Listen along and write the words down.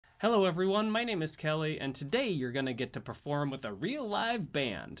Hello everyone, my name is Kelly, and today you're gonna get to perform with a real live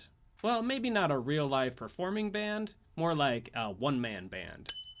band. Well, maybe not a real live performing band, more like a one-man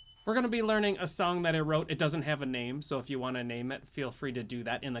band. We're gonna be learning a song that I wrote. It doesn't have a name, so if you wanna name it, feel free to do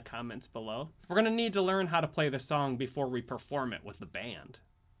that in the comments below. We're gonna need to learn how to play the song before we perform it with the band.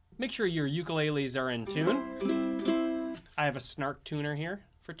 Make sure your ukuleles are in tune. I have a snark tuner here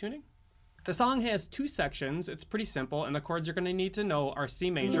for tuning. The song has two sections. It's pretty simple, and the chords you're going to need to know are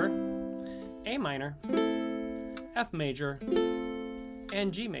C major, A minor, F major,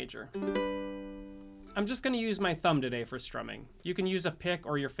 and G major. I'm just going to use my thumb today for strumming. You can use a pick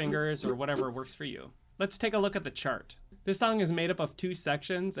or your fingers or whatever works for you. Let's take a look at the chart. This song is made up of two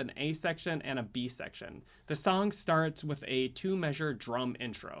sections, an A section and a B section. The song starts with a 2-measure drum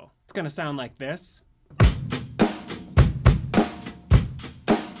intro. It's going to sound like this.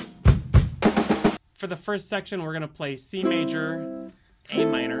 For the first section, we're going to play C major, A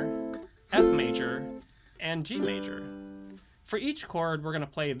minor, F major, and G major. For each chord, we're going to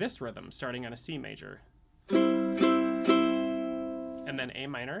play this rhythm, starting on a C major. And then A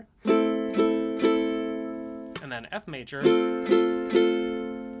minor. And then F major.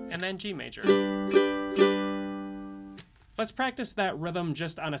 And then G major. Let's practice that rhythm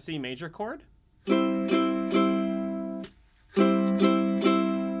just on a C major chord.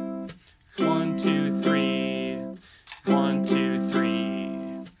 1, 2, 3, 1, 2, 3,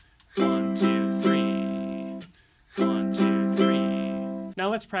 1, 2, 3, 1, 2, 3. Now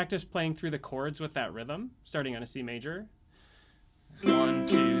let's practice playing through the chords with that rhythm, starting on a C major. 1,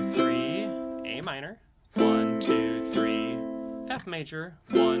 2, 3, A minor. 1, 2, 3, F major.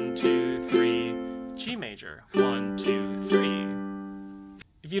 1, 2, 3, G major. 1, 2, 3.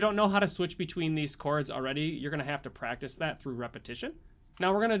 If you don't know how to switch between these chords already, you're going to have to practice that through repetition.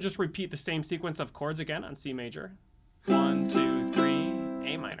 Now we're going to just repeat the same sequence of chords again on C major. 1, 2,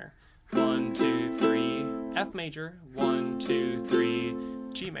 3, A minor. 1, 2, 3, F major. 1, 2, 3,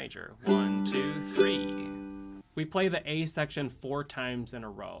 G major. 1, 2, 3. We play the A section 4 times in a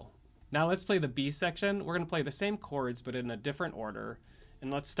row. Now let's play the B section. We're going to play the same chords but in a different order. And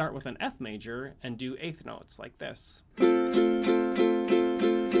let's start with an F major and do eighth notes like this.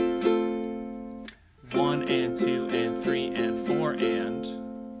 1 and 2 and 3 and 4 and.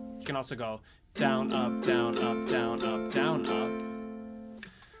 You can also go down, up, down, up, down, up, down, up.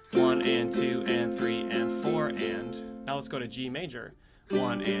 1 and 2 and 3 and 4 and. Now let's go to G major.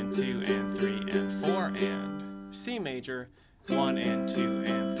 1 and 2 and 3 and 4 and. C major. 1 and 2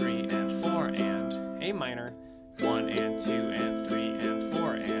 and 3 and 4 and. A minor. 1 and 2 and 3 and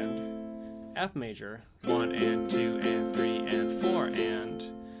 4 and. F major. 1 and 2 and 3 and 4 and.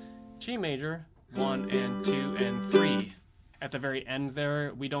 G major. 1 and 2 and 3. At the very end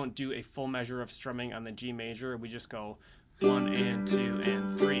there, we don't do a full measure of strumming on the G major. We just go 1 and 2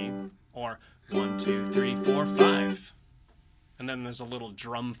 and 3, or 1, 2, 3, 4, 5. And then there's a little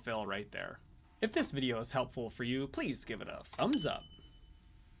drum fill right there. If this video is helpful for you, please give it a thumbs up.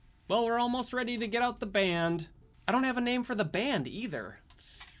 Well, we're almost ready to get out the band. I don't have a name for the band either.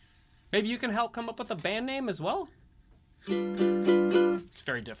 Maybe you can help come up with a band name as well? It's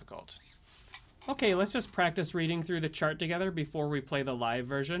very difficult. Okay, let's just practice reading through the chart together before we play the live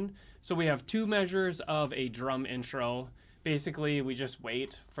version. So we have 2 measures of a drum intro. Basically, we just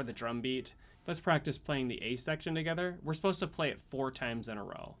wait for the drum beat. Let's practice playing the A section together. We're supposed to play it 4 times in a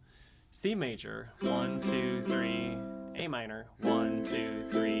row. C major, 1, 2, 3, A minor, 1, 2,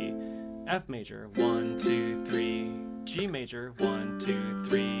 3, F major, 1, 2, 3, G major, 1, 2,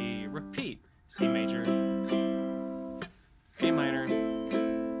 3, repeat. C major, A minor,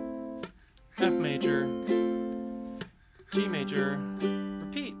 F major, G major,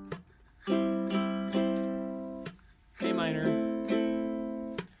 repeat. A minor,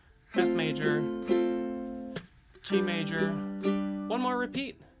 F major, G major, one more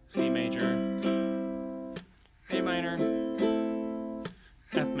repeat. C major, A minor,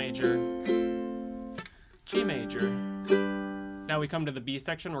 F major, G major. Now we come to the B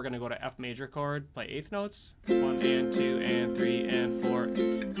section. We're going to go to F major chord, play eighth notes. 1 and 2 and 3 and 4.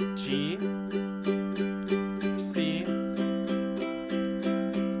 G, C,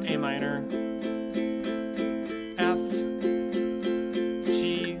 A minor, F,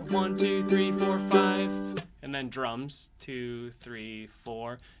 G, 1, 2, 3, 4, 5. And then drums, 2, 3,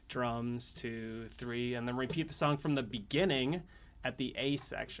 4. Drums, 2, 3. And then repeat the song from the beginning at the A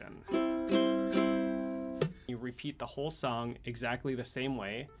section. You repeat the whole song exactly the same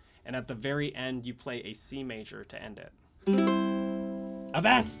way, and at the very end you play a C major to end it.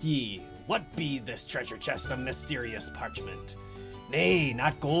 Avast ye! What be this treasure chest of mysterious parchment? Nay,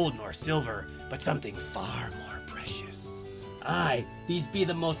 not gold nor silver, but something far more precious. Aye, these be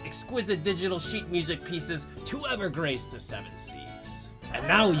the most exquisite digital sheet music pieces to ever grace the 7 seas. And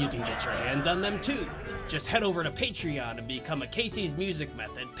now you can get your hands on them too. Just head over to Patreon and become a Casey's Music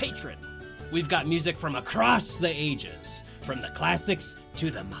Method patron. We've got music from across the ages, from the classics to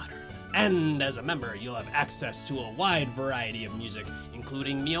the modern. And as a member, you'll have access to a wide variety of music,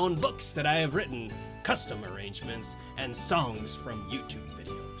 including me own books that I have written, custom arrangements, and songs from YouTube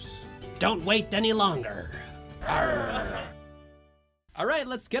videos. Don't wait any longer. Arr. All right,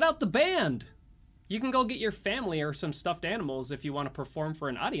 let's get out the band. You can go get your family or some stuffed animals if you want to perform for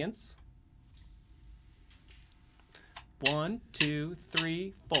an audience. 1, 2,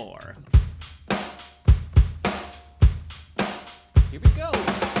 3, 4. Here we go.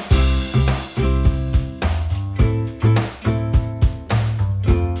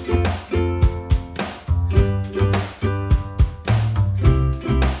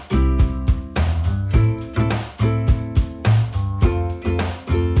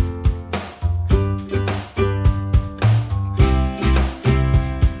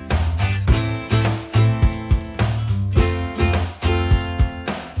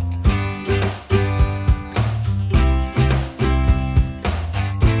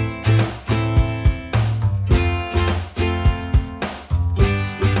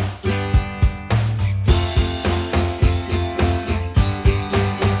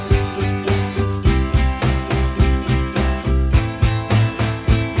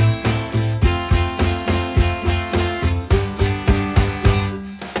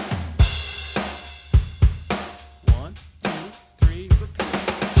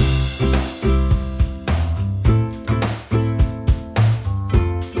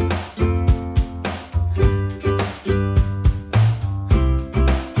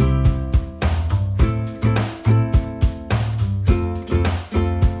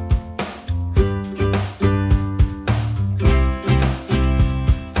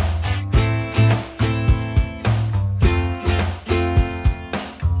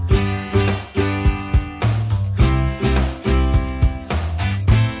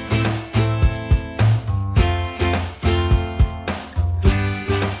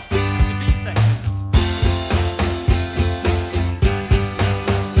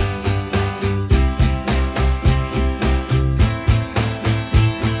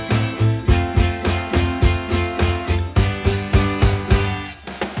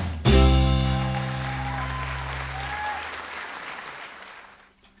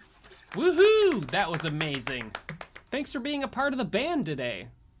 Woohoo! That was amazing. Thanks for being a part of the band today.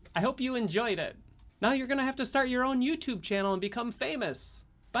 I hope you enjoyed it. Now you're gonna have to start your own YouTube channel and become famous.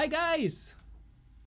 Bye, guys!